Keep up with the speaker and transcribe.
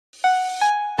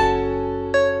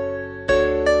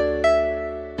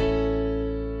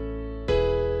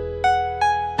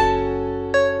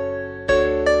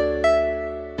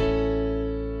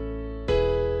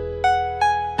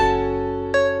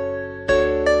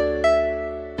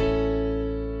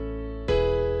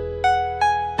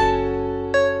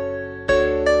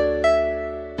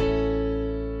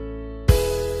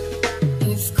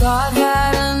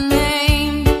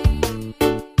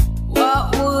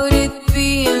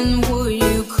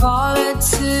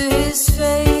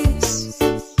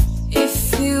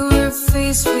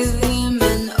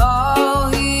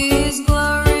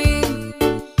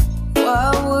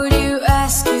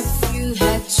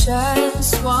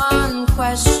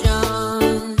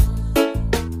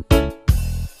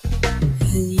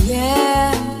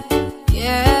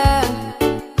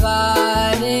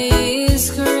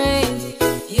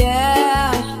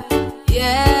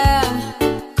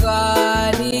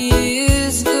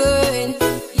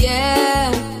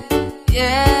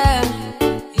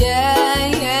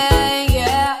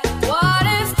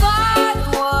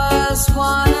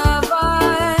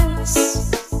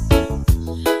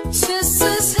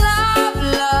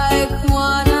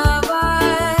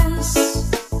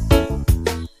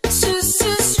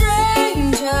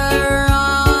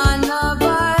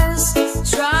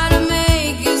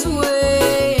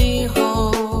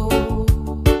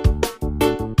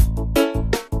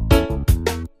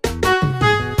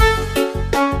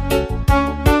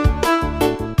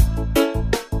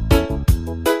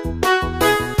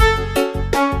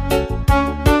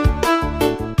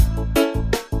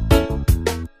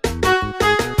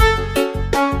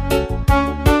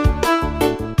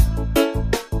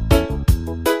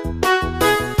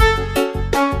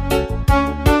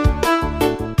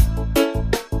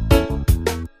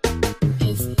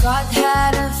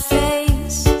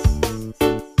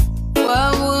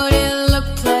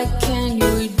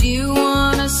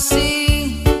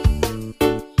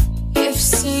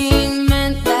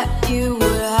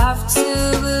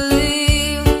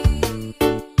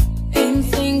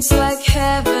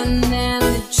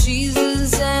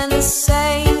the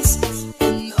saints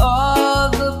and all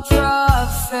the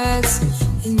prophets.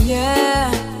 And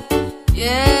yeah,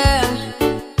 yeah,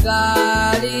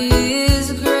 God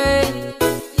is great.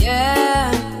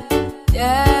 Yeah,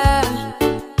 yeah,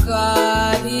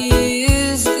 God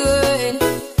is good.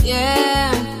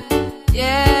 Yeah,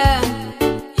 yeah,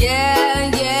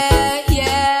 yeah, yeah,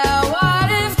 yeah. What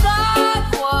if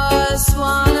God was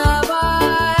one of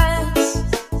us?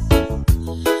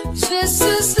 Just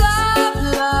as love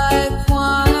like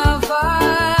one of us.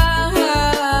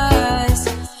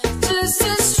 Just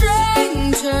a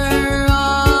stranger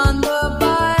on the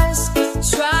bus,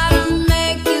 try to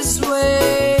make his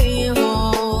way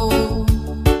home.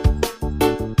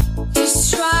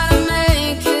 Just try to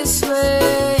make his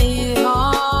way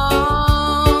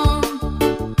home.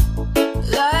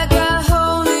 Like a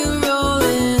holy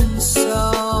rolling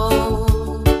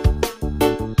soul,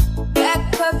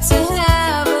 back up to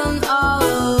heaven all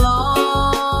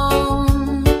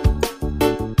alone.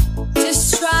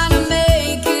 Just trying to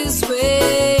make his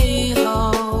way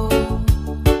home.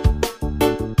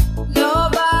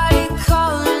 Nobody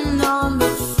calling on the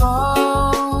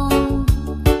phone,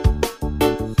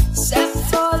 except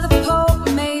for the Pope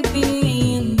maybe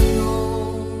in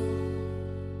Rome.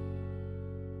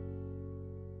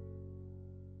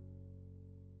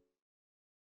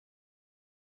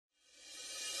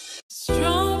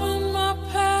 Strumming my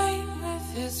pain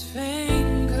with his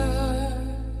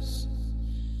fingers,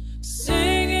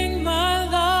 singing my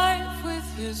life with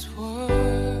his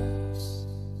words,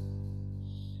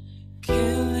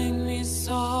 killing me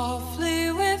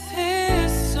softly with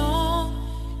his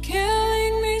song,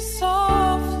 killing me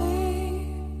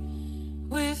softly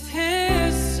with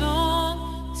his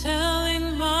song,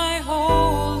 telling my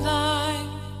whole life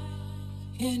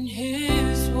in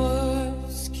his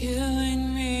words,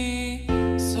 killing me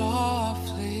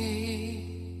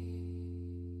softly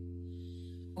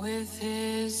with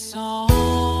his song.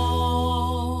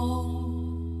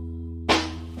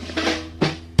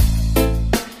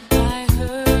 I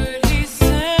heard he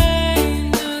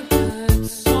sang a good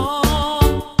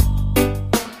song.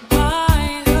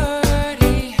 I heard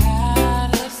he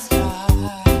had a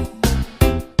style.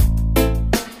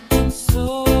 And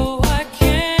so I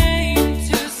came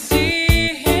to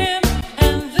see him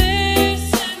and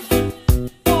listen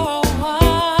for a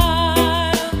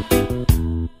while.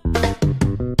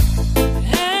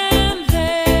 And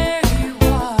there he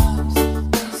was,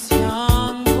 this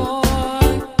young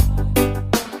boy,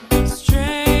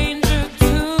 stranger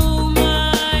to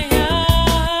my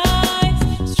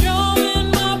eyes,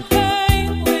 strumming my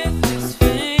pain with his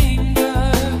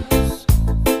fingers,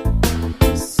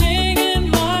 singing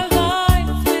my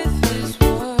life with his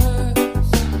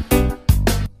words,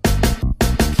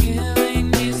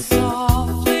 killing me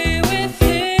softly with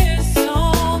his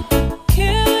song,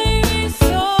 killing me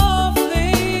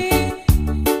softly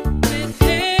with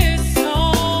his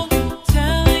song,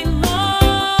 telling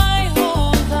my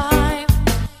whole life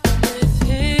with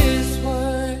his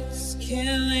words,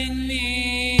 killing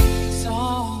me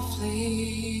softly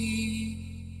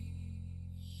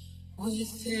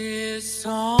with his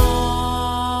song.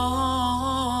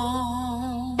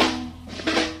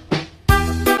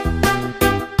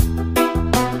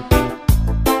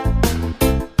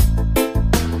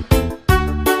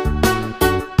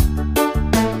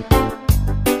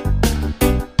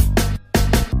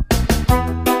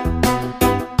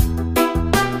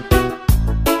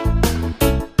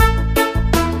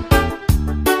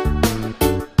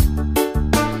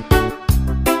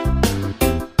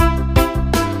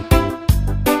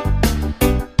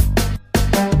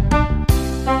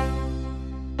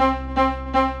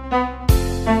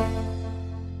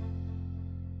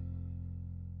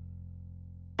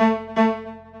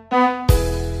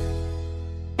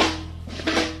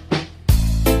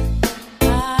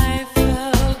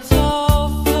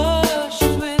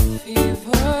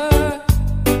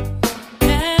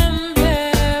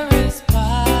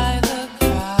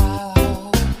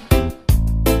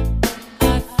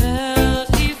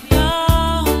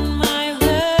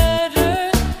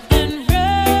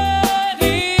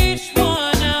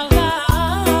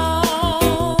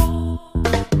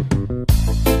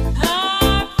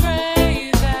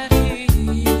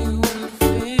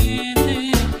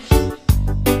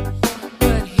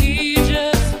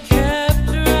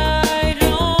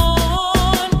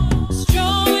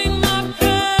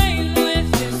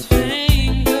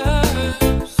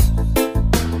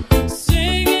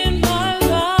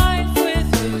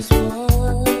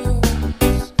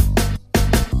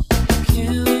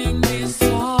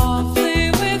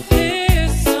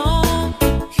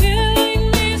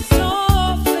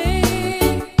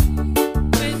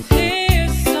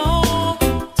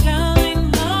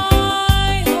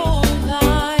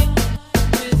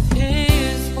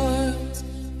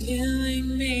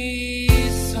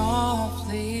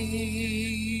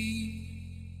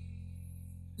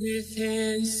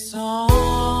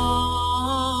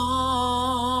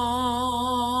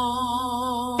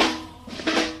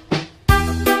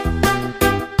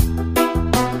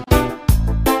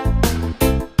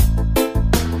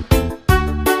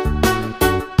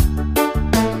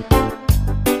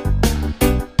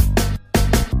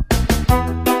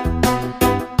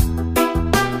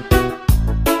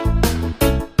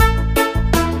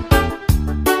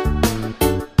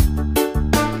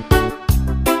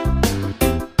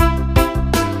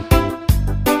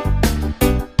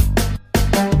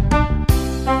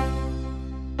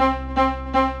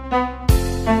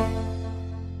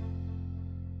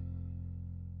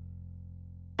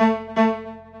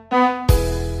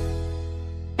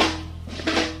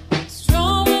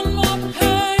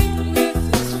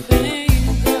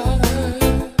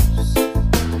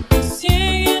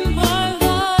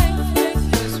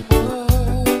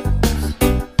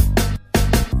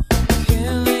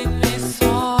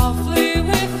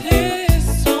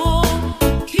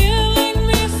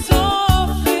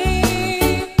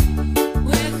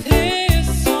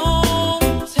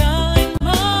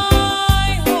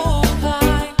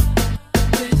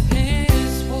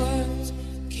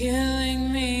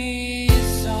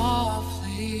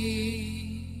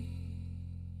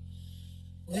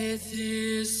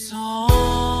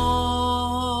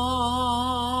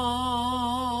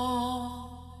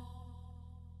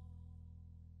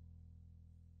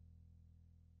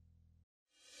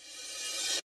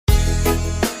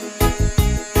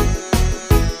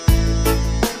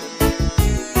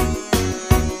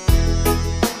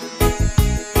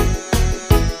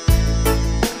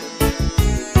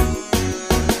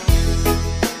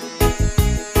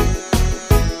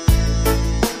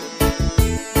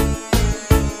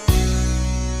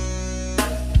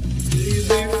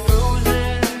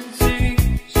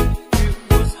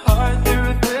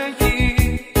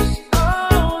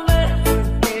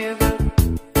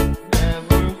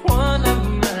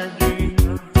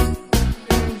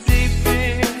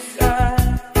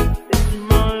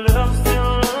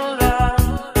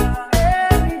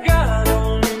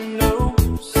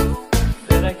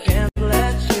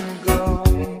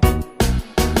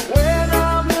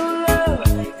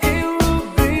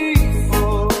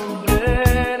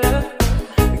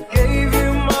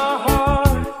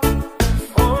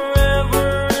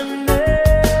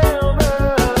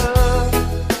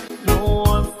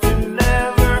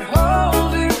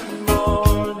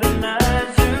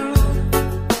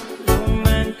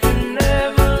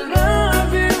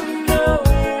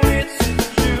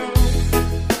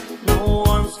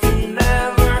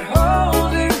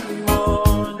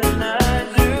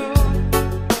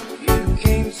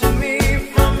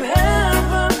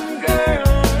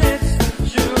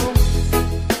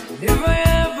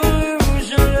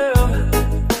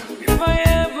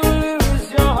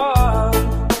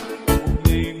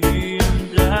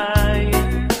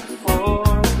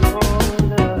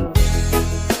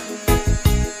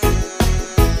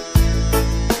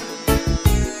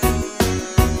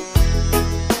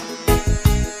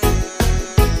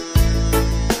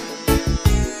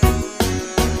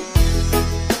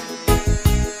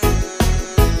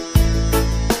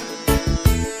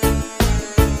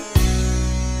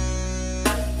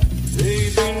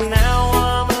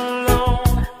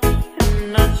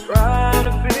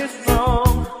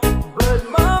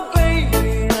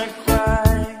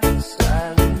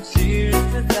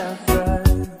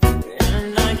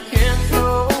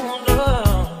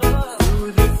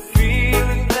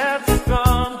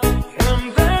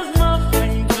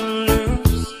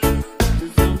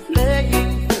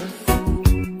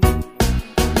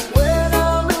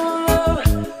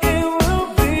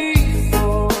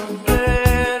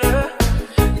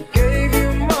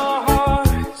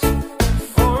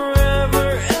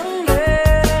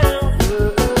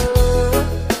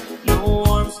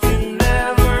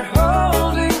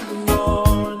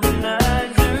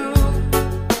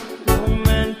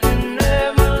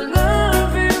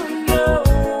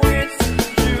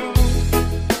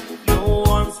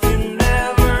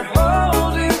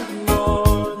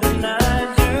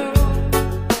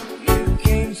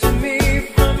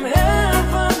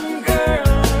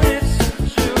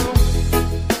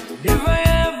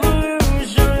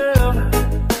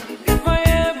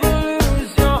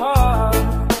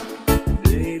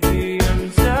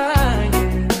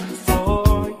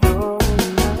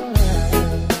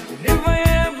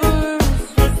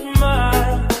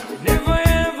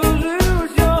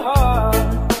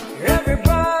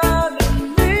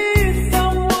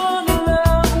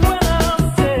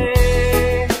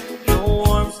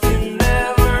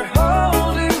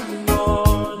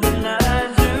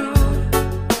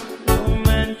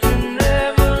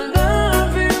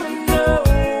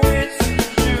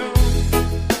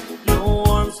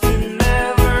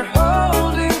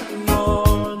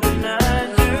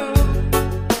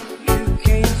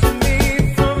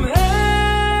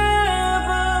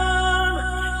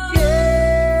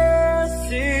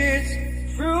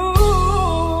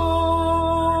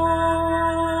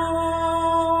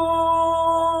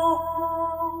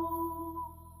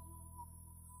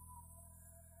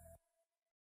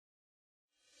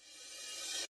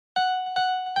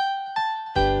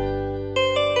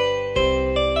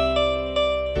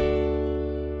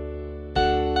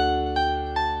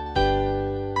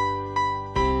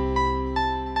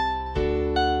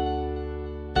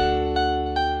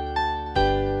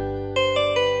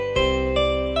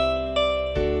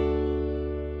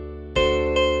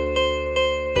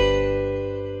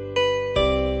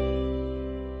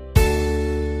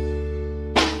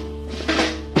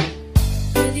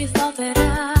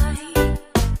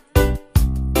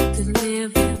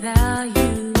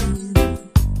 you.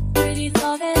 Pretty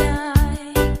thought that I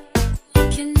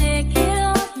can make it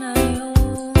on my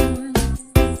own.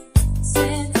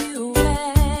 Send you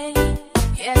away.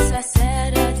 Yes, I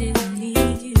said I didn't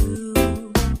need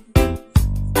you.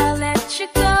 I let you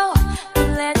go, I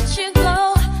let you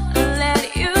go, I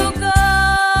let you go.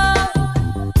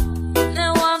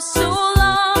 Now I'm so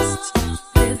lost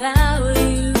without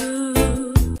you.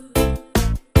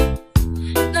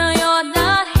 Now you're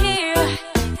not here,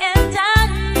 and I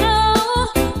know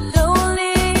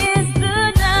lonely is the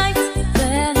night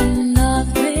when I'm not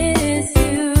with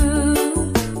you.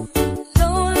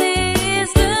 Lonely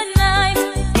is the night,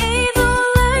 ain't no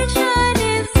light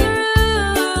shining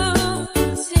through.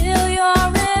 Till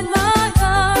you're in my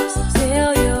arms,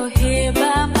 till you're here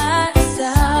by my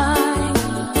side.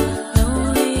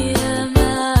 Lonely am I.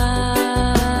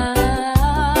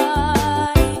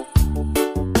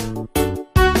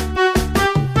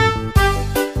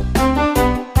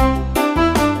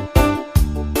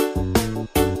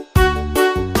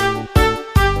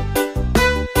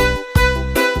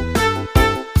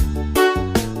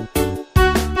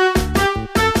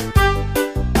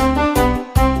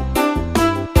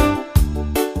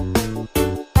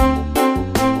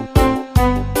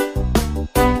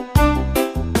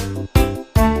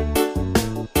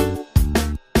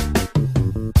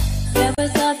 Never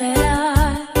thought that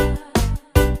I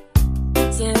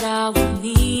said I would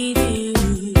need you.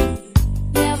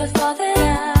 Never thought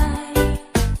that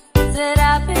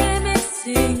I've been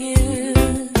missing you.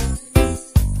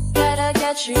 Gotta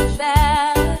get you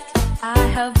back. I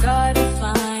have gotta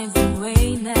find a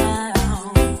way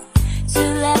now to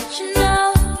let you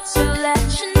know, to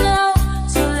let you know,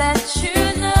 to let you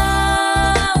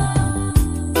know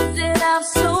that I'm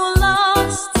so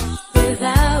lost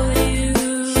without you.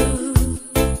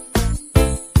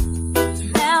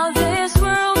 Now this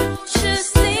world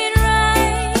just ain't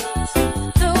right.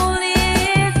 Lonely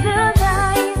is the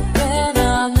night when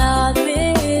I'm not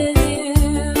with you.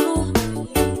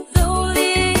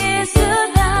 Lonely is the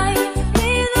night,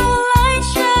 ain't no light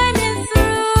shining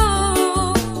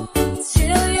through.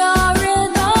 Till you're in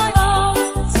my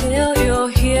arms,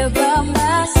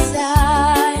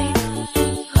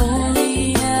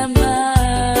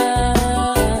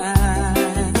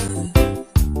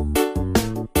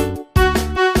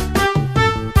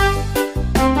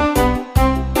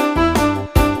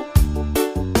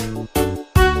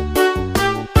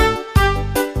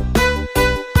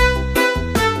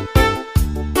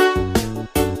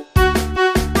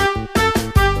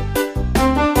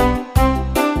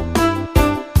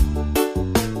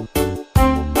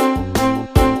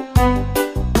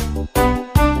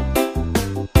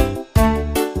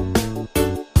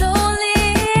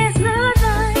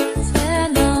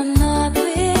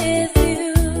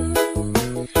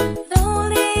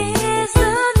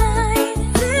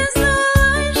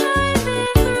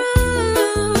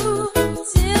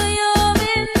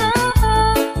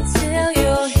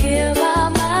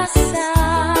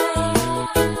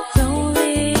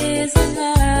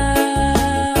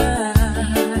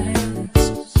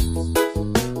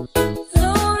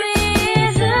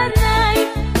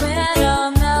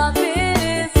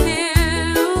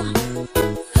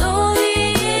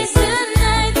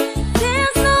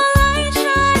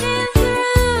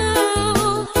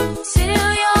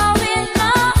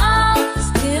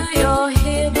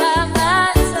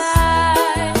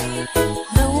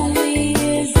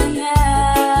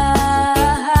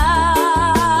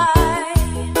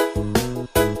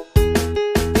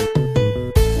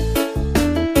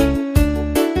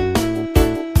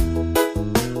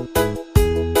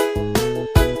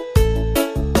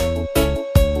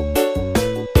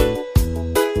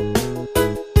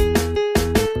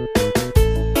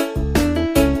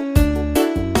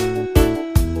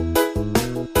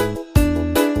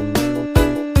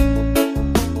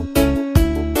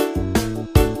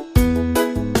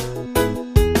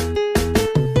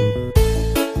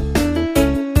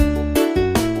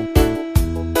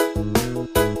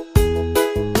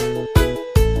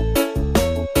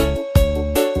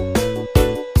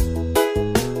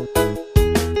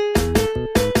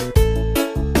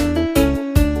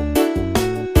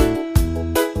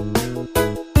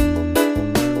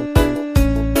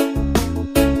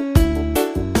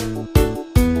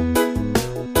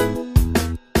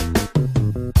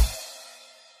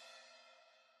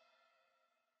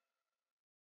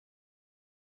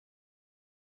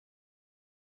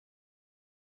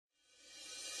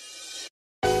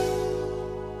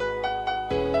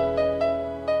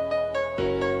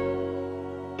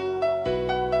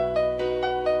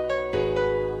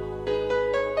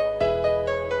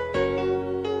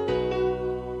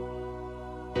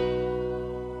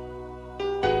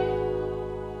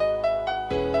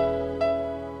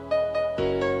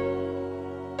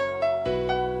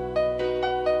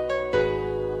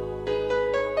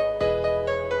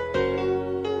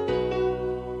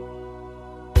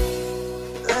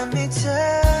 me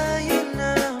tell you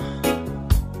now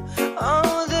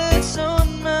all that's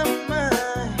on my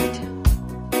mind.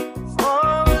 For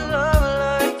a love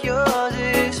like yours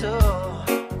is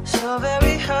so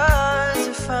very hard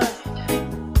to find.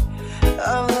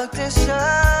 I've looked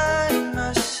inside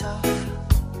myself,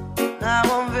 now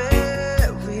I'm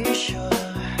very sure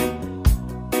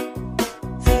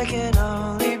there can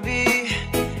only be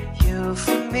you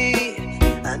for me.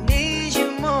 I need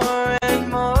you more and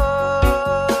more.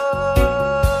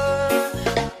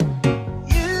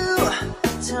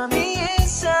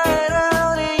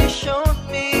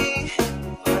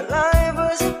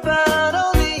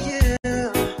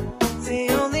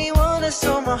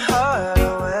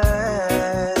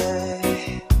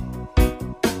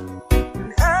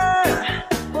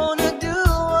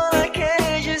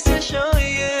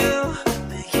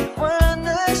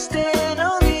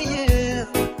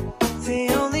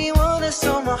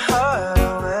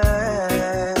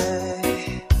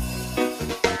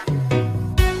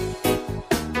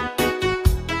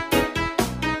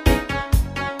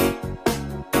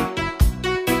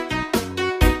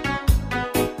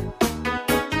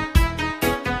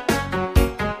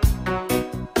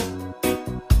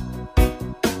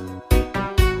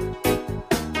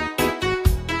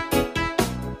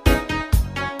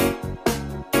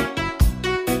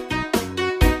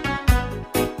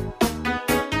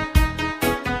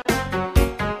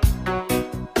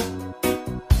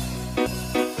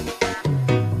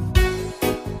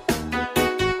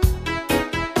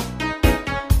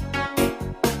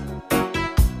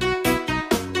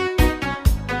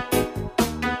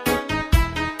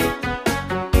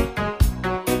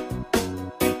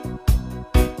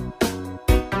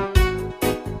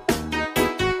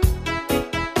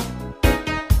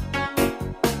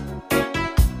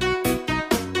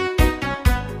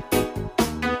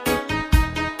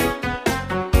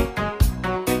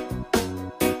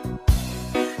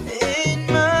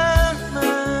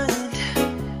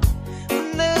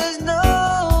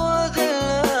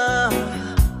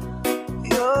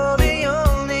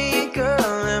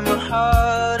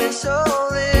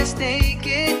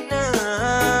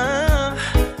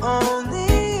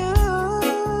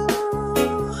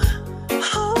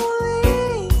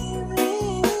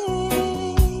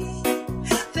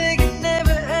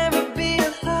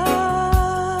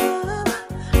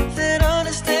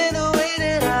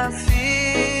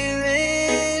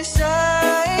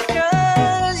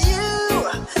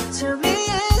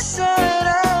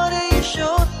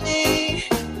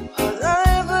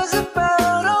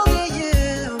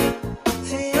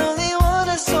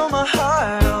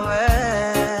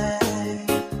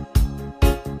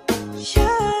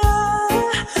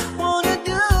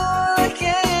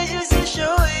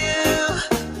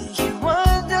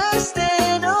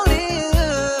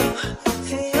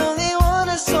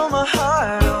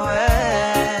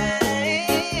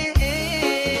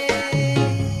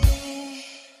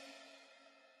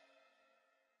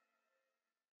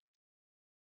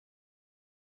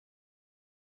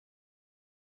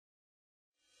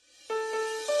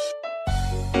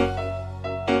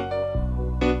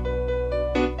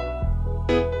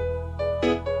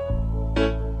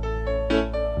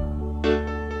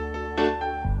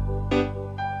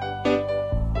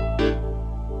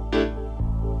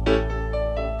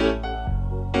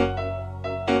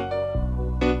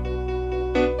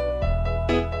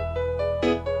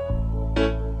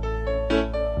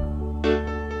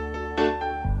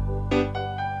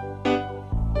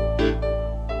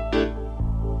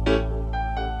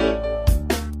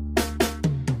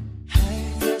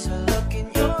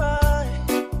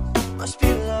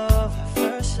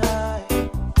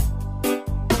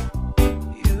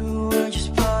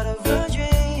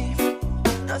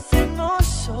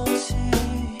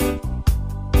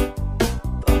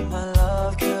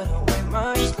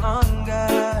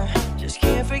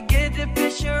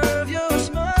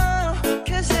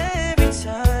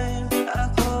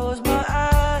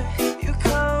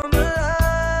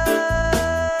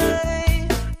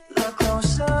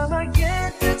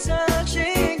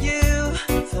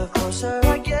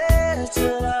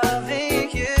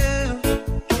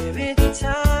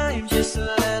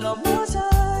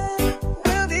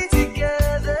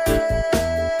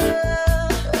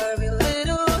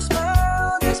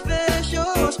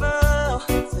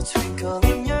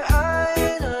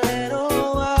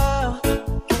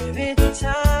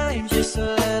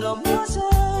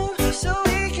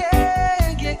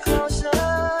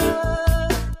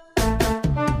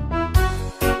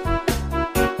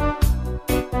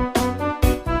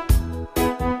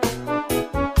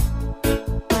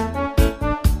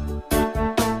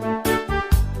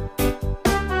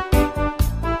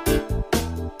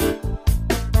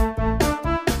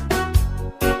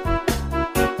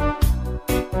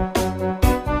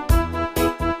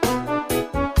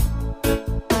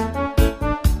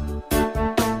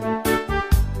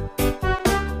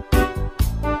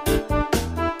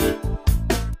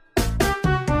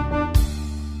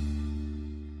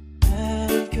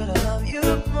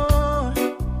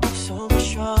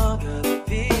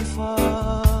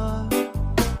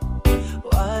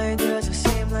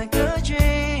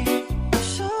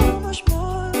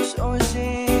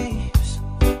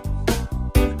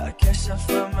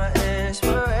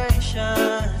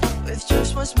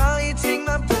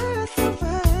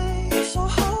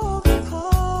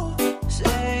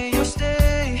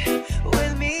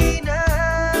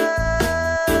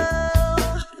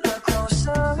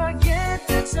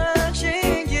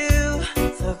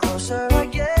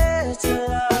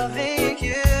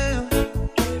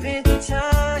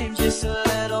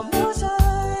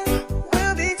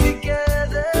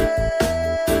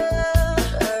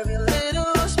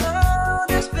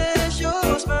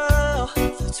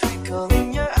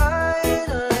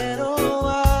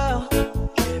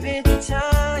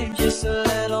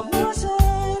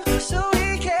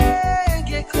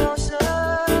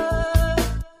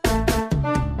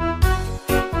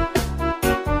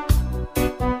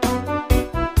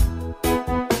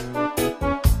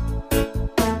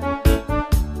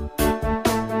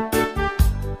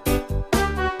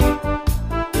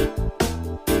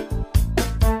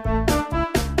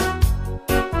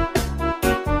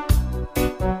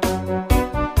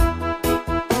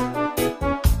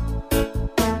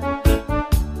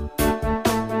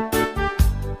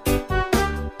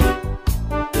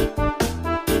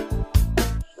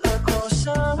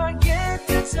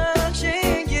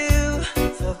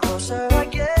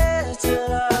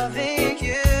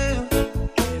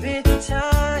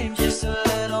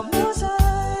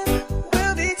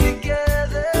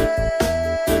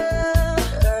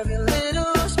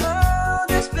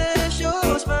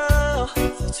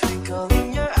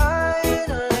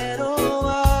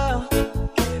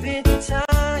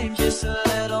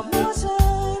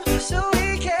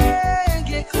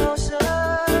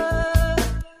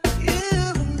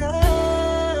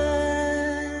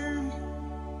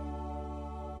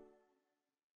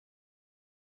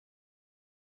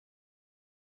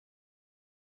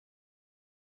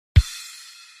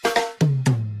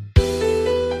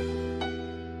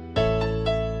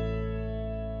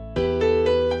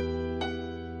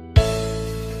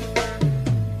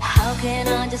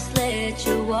 just let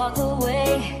you walk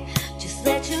away, just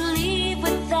let you leave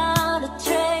without a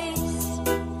trace.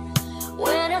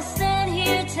 When I stand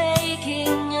here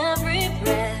taking every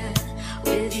breath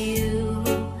with you,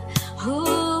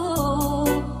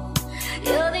 ooh,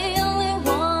 you're the only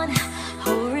one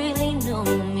who really know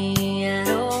me at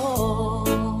all.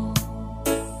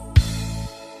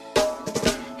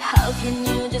 How can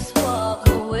you just walk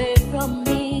away from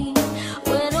me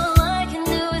when all I can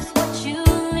do is what you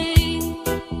need?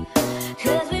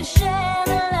 'Cause we've shared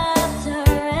the laughter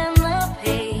and the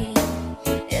pain,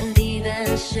 and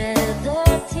even shared the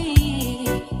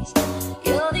tears.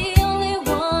 You're the only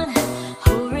one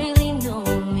who really know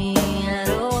me at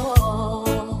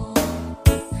all.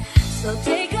 So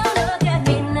take a look at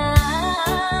me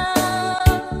now.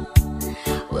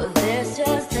 Well, there's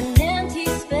just an empty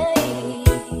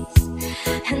space,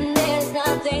 and there's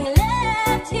nothing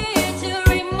left here to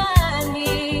remind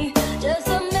me, just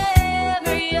a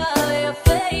memory of your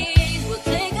face. Well,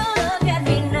 take a look at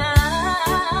me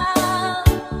now.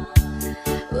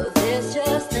 Well, there's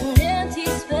just an empty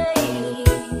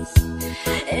space,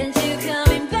 and you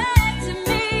coming back to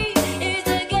me is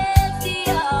against the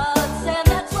odds, and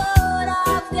that's what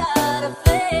I've gotta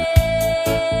face.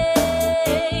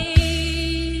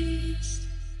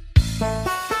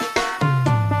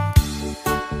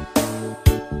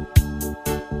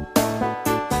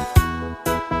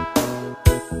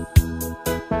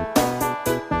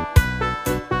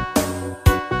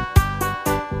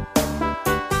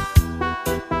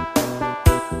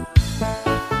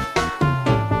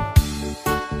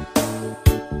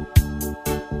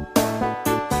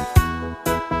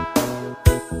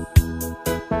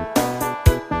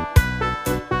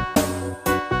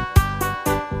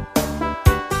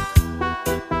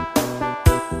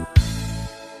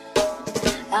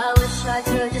 I wish I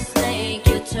could just make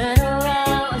you turn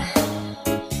around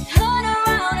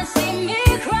and see me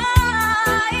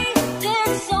cry.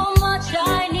 There's so much I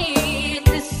need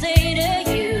to say to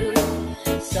you,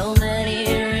 so many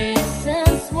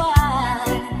reasons why.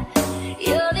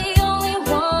 You're the only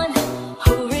one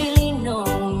who really know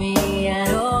me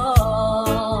at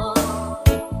all.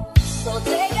 So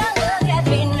take a look at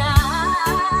me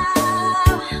now.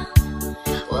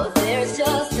 Well, there's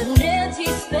just an empty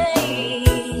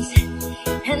space,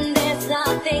 and there's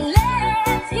nothing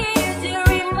left here to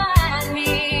remind me,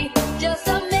 just a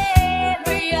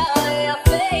memory of your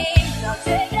face. Now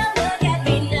take a look at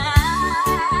me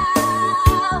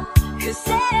now, 'cause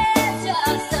there's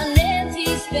just an empty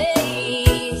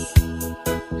space.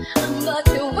 But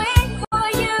to wait for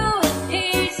you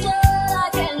is all I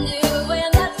can do,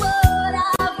 and that's what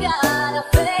I've gotta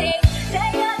face.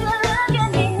 Take a look at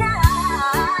me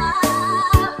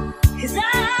now, 'cause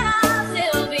I'll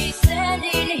still be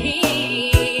standing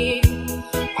here,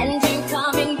 and you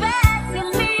coming back to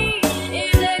me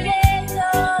is against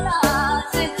all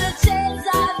odds. It's the chance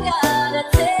I've gotta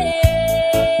take.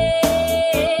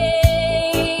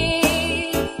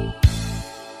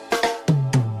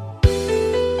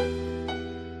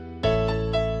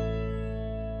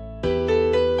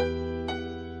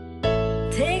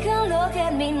 Take a look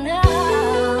at me now.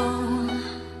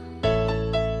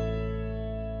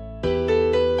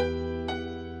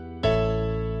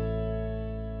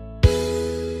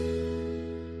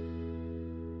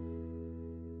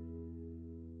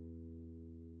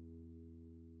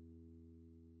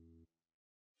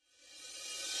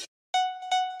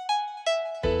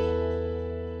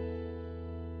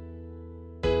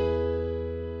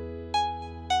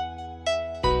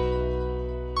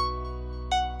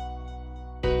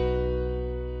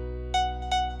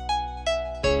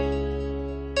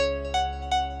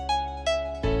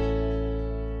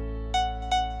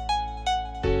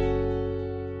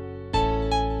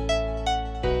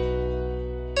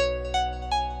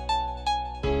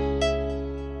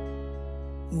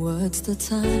 What's the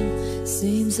time?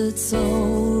 Seems it's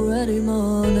already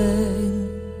morning.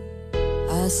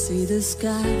 I see the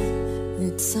sky,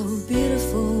 it's so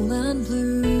beautiful and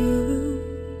blue.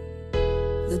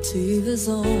 The TV's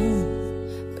on,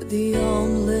 but the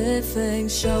only thing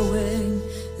showing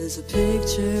is a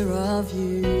picture of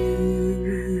you.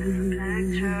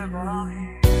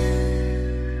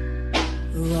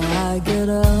 I get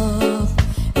up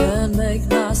and make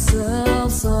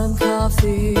myself some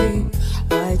coffee.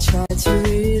 I try to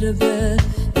read a bit,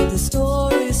 but the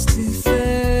story's too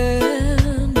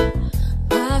thin.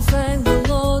 I thank the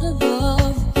Lord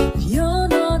above, but you're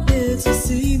not here to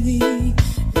see me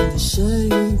in the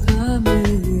shade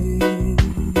coming.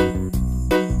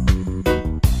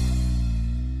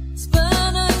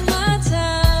 Spending my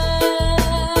time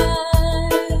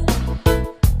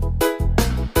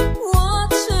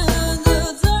watching the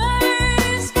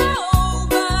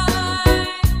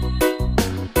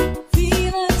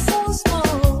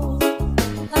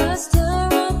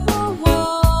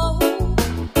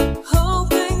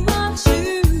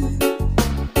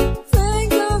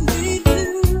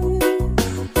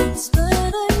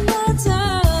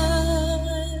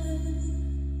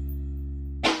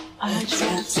I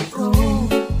tried to go,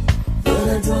 but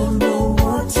I don't know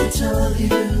what to tell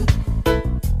you.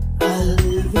 I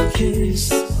leave a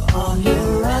kiss on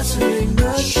your answering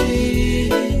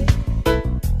machine.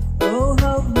 Oh,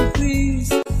 help me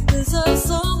please, is there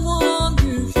someone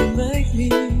who can make me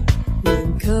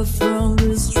wake up from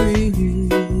this dream?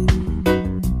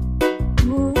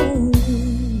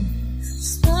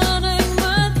 Spending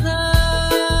my life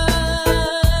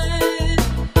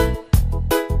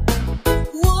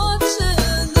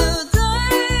watching the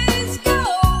days go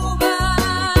by,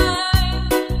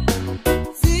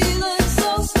 feeling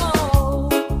so small.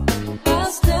 I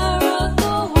stare at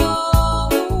the wall,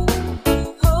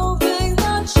 hoping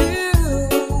that you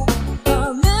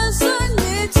are missing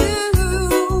me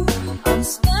too. I'm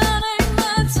spending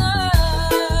my time,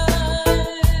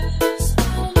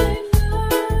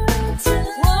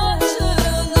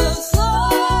 watching the sun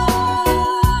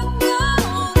go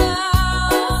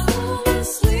down,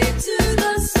 sleep to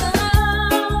the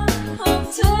sound of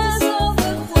tears of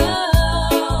the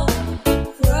cloud,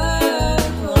 cry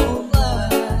for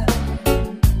life.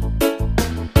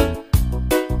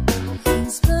 I'm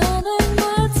spending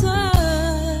my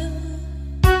time.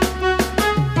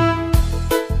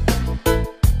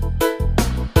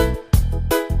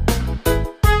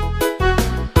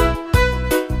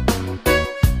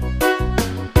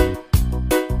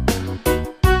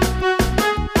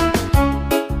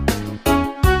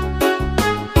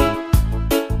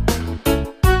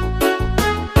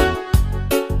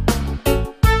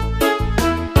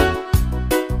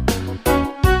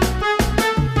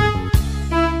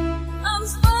 I'm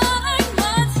spending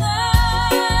my time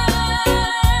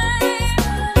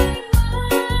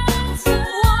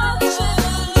watching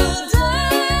the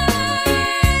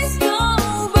days go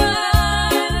by,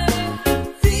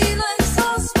 feeling so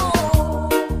small.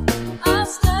 I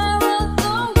stare at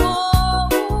the wall,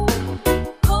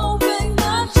 hoping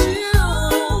that you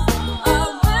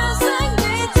are missing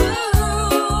me too.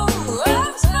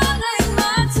 I'm spending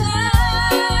my time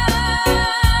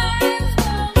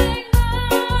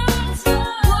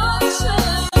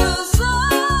watching the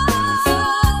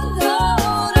sun go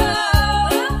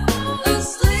down,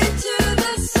 asleep to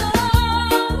the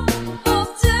sound of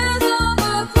tears on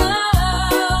the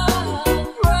cloud,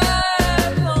 cry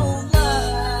for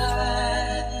life.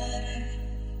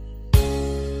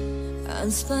 I'm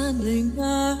spending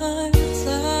my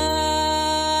time.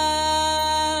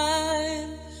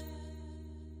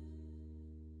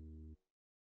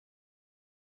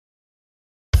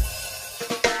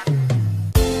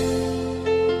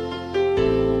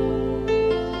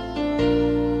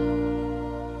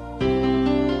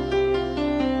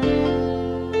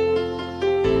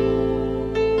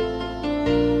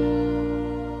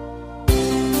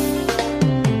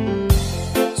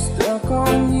 Stuck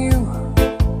on you.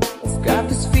 I've got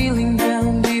this feeling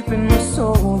down deep in my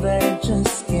soul that I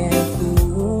just can't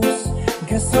lose.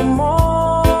 Guess I'm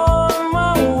on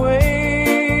my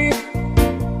way.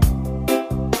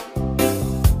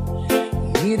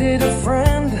 Needed a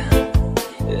friend,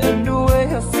 and the way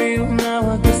I feel now,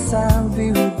 I guess I'll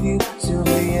be with you till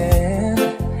the end.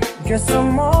 Guess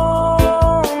I'm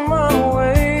on my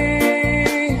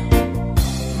way.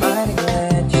 Mighty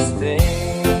glad you stayed.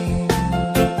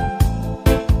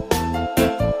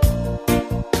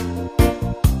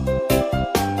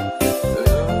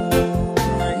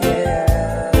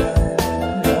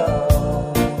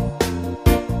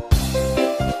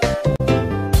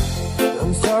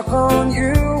 I'm stuck on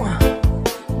you,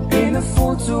 been a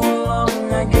fool too long.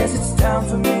 I guess it's time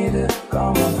for me to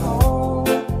come on home.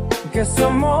 Guess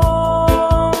I'm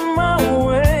on my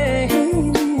way.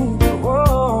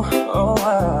 Whoa, oh,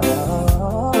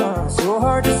 so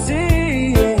hard to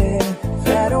see, yeah,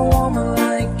 that a woman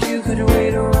like you could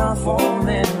wait around for a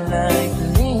man like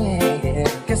me.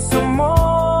 Guess I'm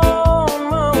on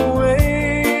my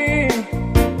way.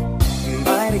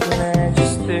 Mighty glad you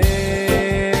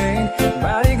stayed.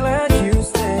 Mighty glad you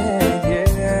stayed,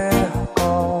 yeah.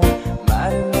 Oh,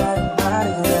 mighty glad,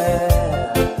 mighty glad.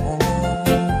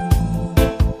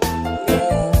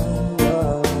 Yeah,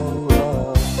 oh,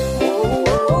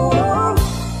 oh,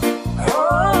 oh.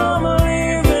 I'm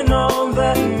leaving on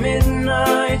that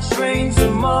midnight train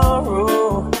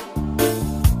tomorrow,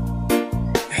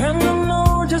 and I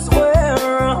know just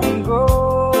where I'm going.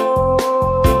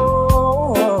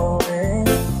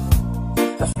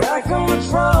 I've packed all my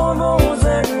troubles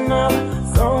and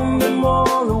I've thrown them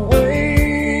all away.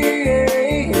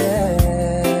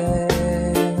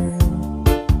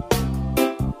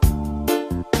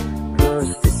 Cause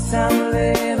this time,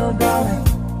 little darling,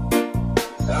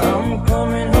 I'm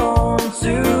coming home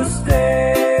to stay.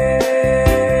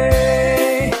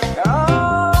 Oh,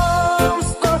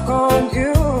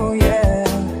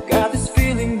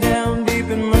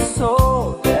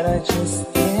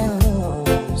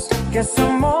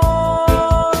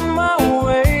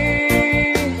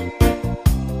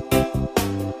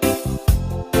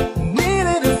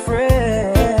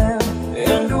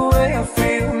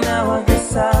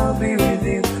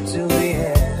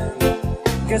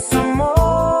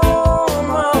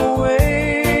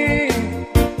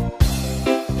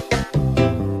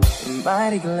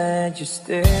 mighty glad you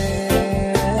stayed.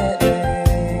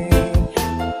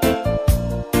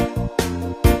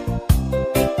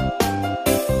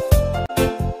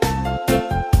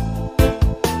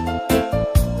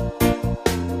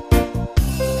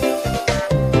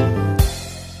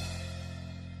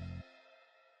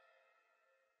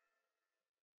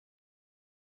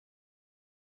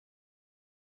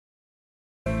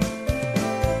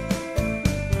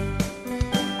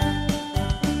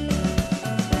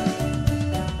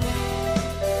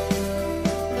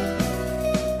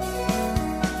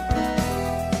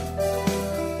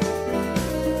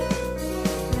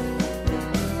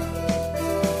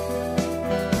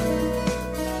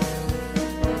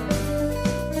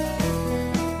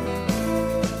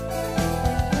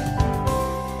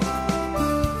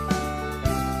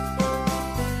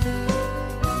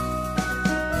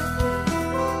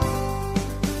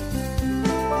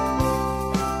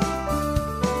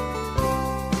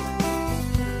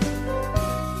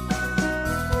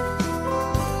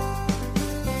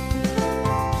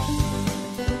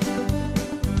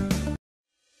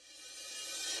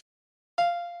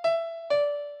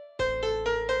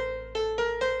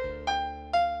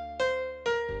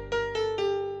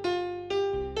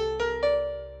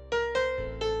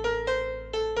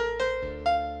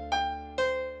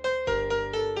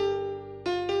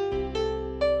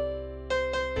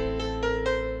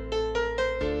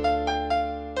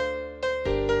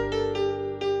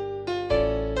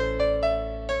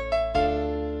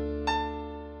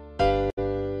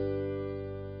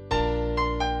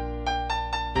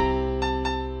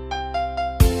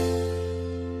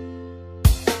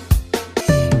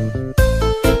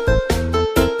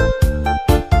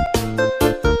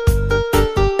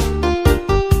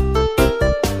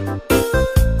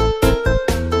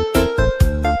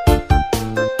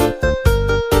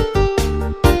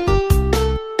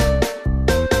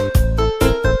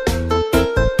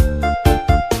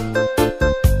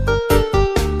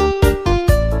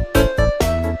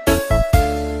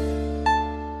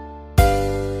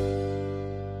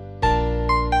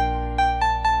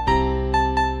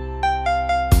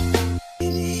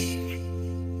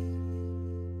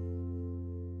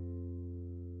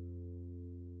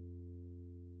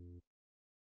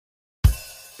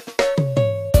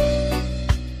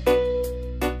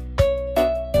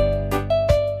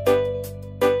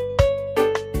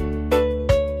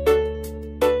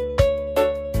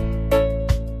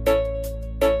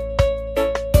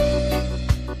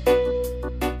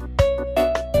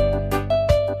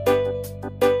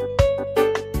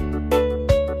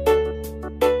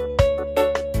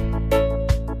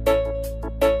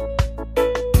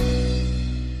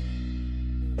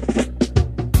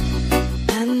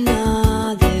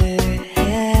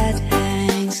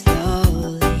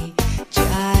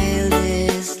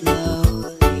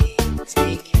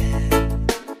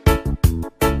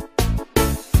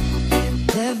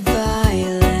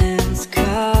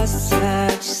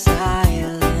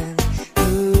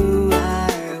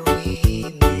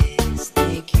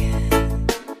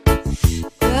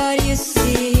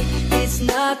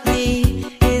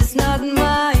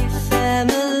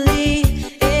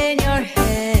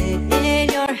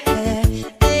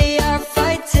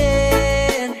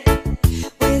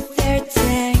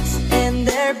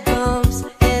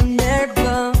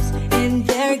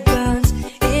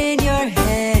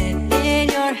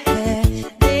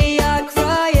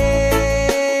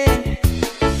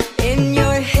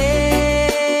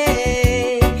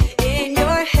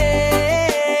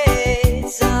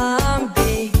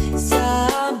 Zombie,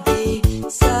 zombie.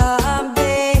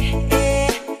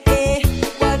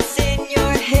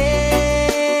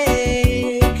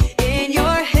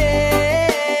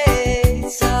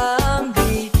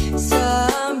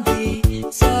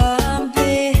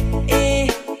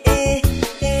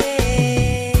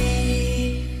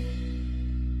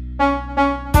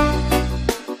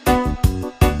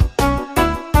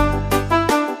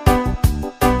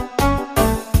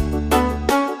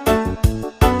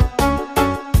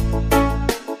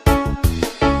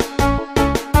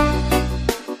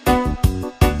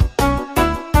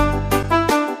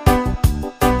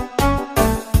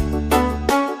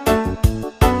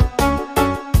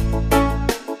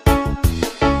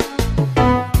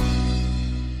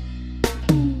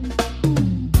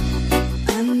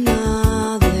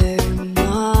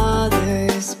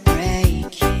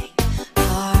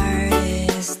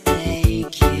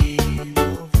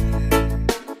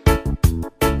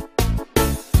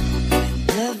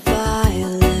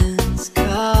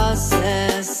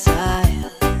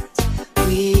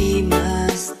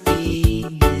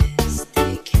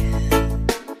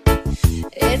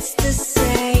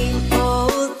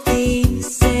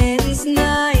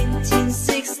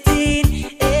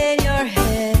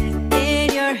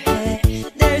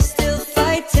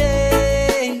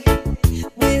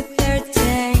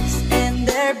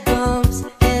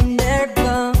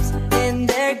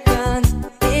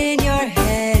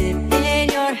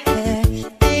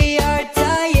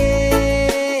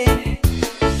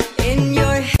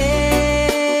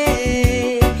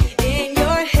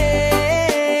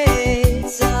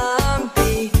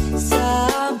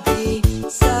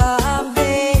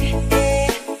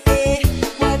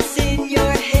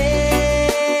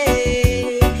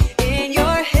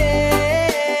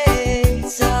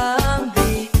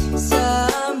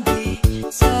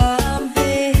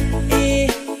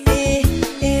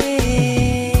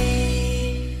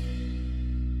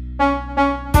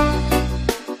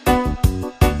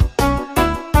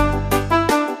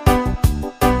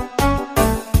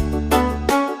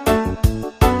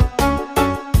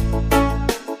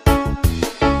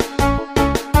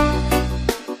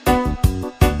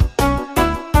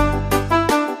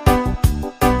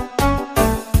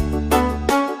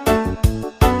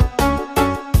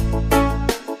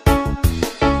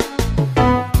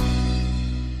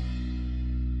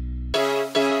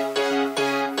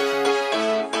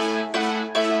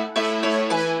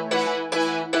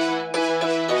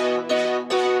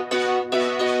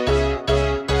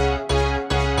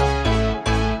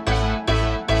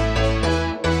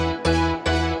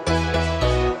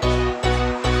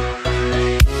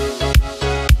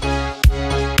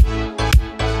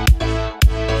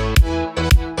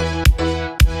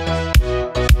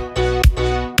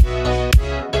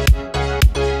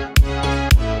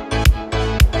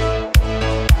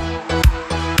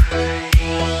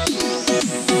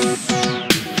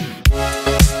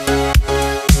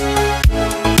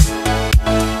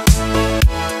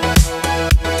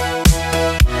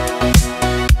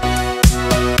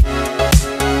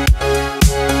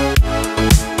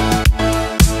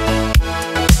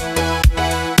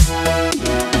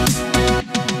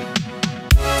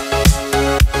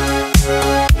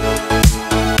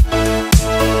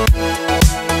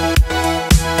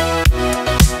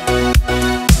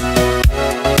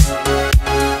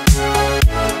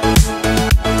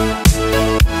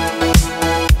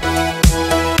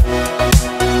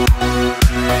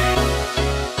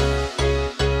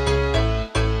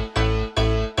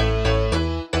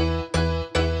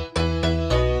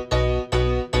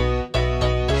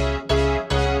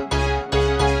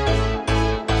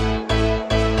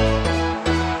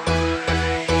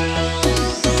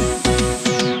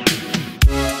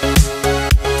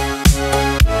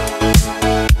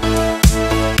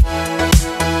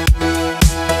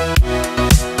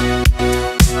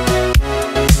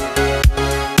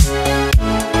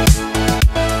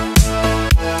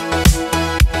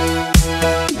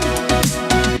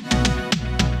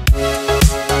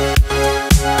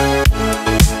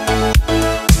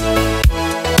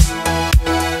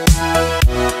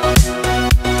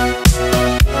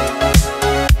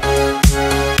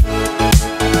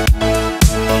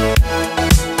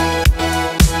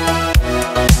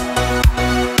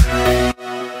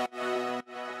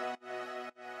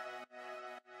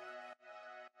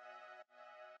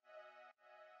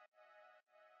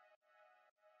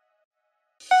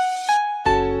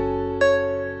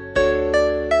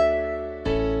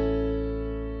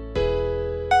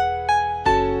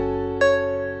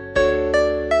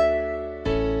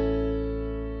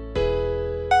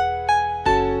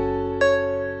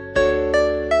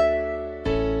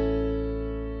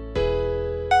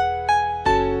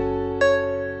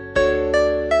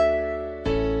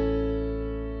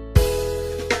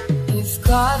 If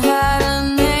God had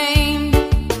a name,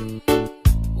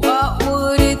 what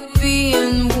would it be,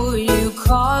 and would you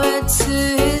call it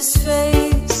to his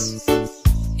face?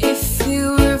 If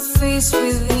you were faced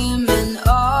with him and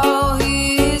all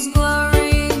his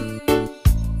glory,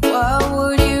 what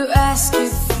would you ask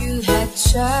if you had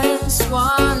just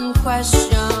one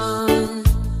question?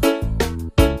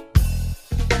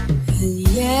 And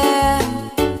yeah,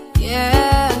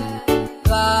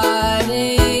 God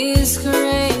is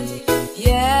great.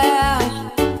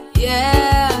 Yeah,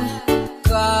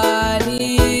 God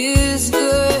is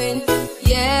good.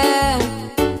 Yeah.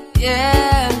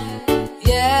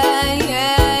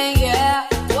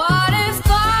 What if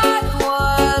God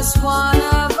was one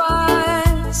of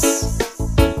us?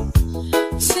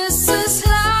 Just as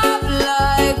love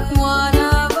like one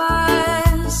of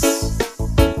us.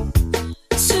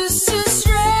 Just a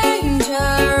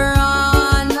stranger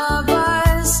on a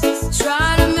bus,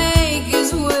 trying to make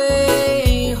his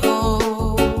way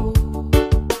home.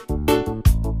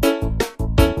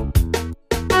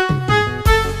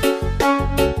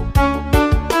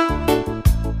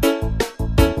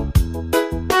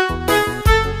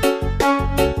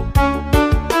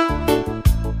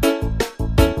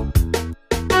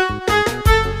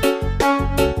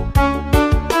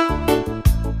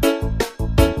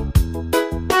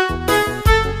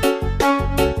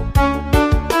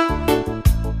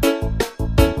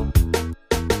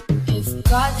 If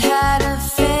God had a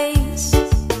face,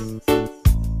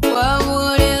 what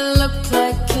would it look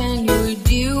like, and would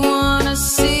you wanna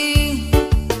see?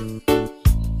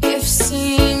 If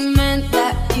seeing meant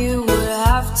that you would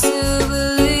have to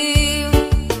believe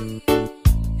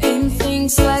in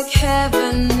things like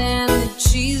heaven and the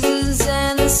Jesus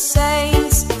and the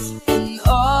saints and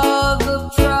all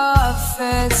the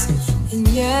prophets. And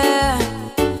yeah,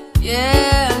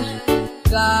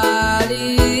 God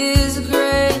is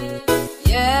great.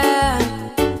 Yeah,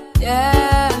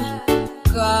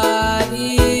 God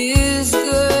is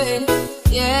good.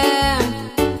 Yeah.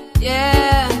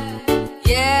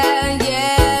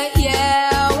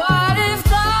 What if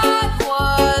God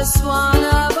was one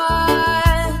of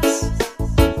us?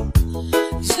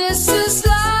 Just as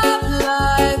love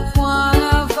like one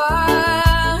of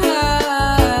us.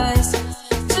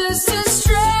 Just a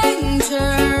stranger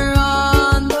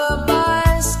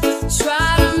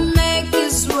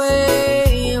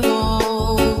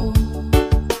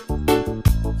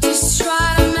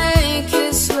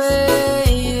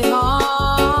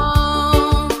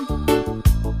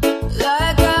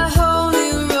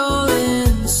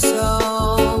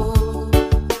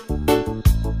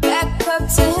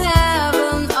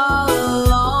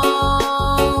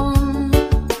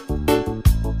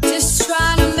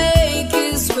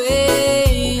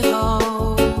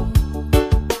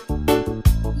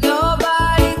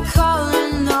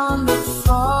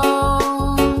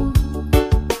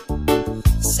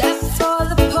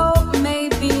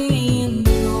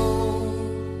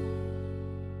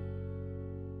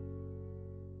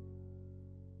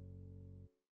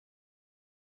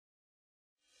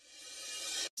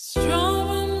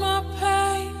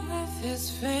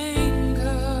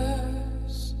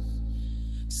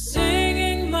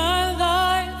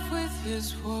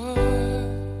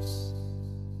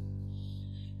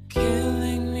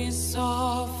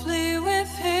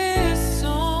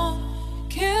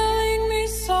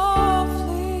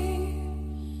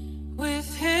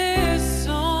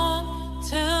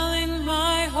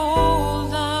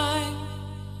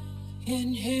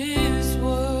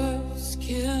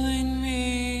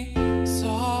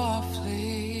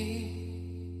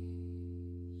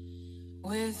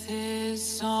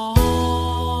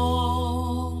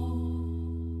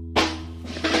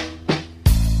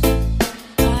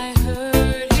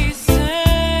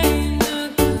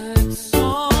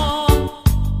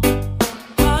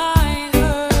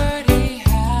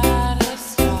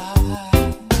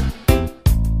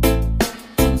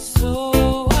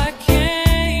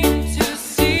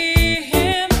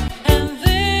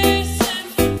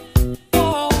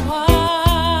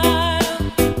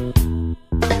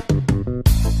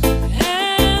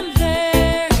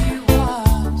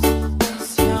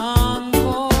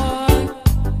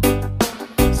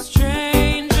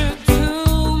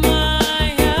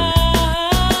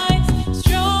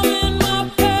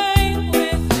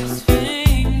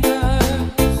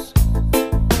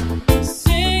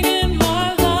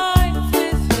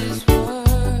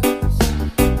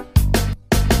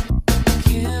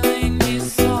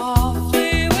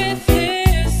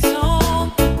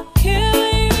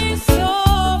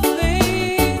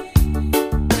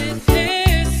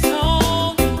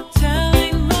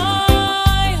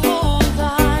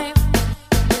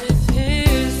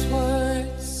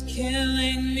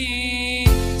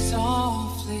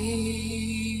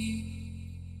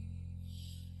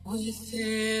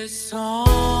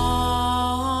song.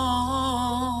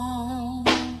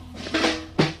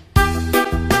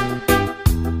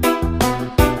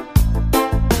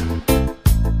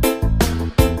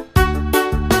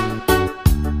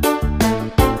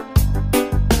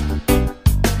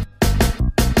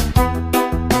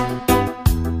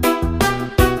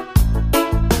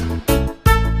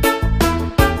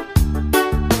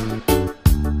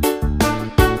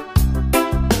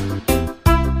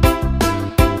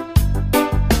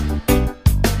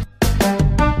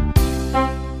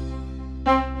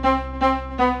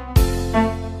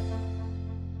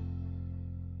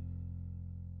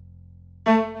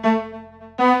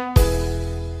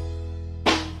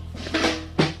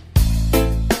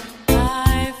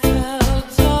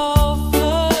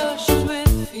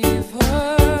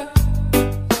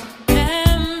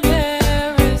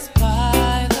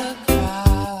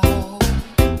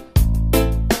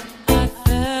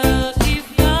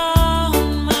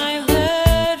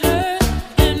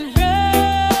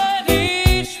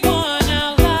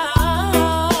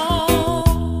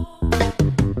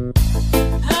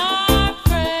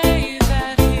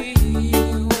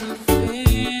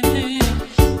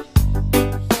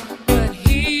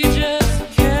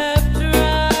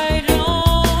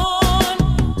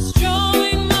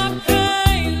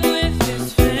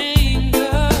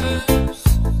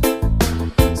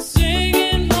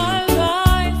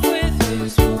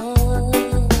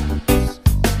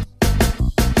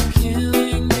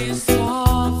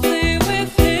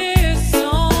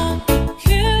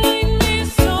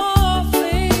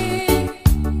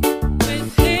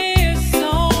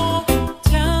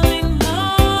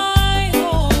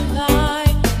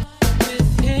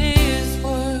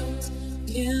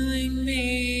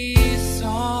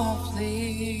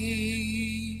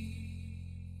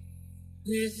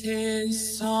 With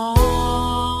his song.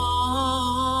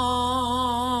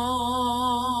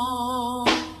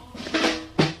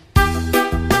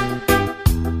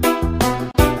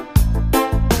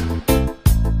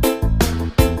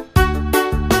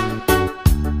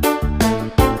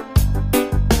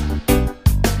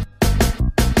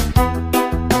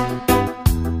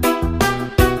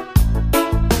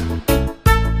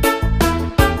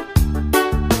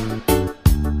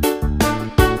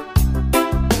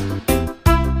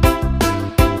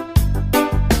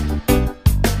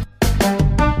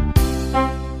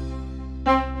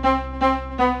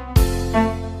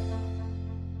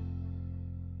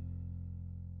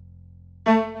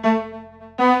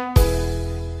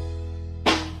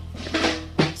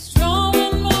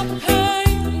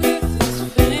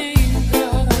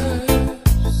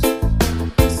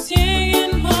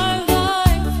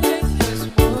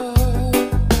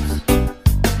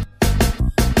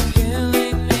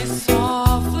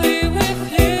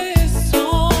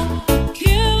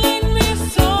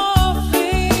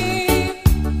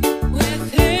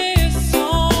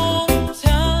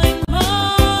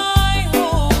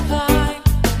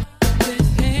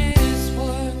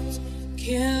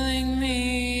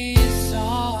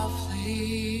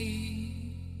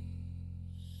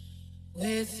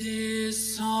 With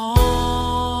his song.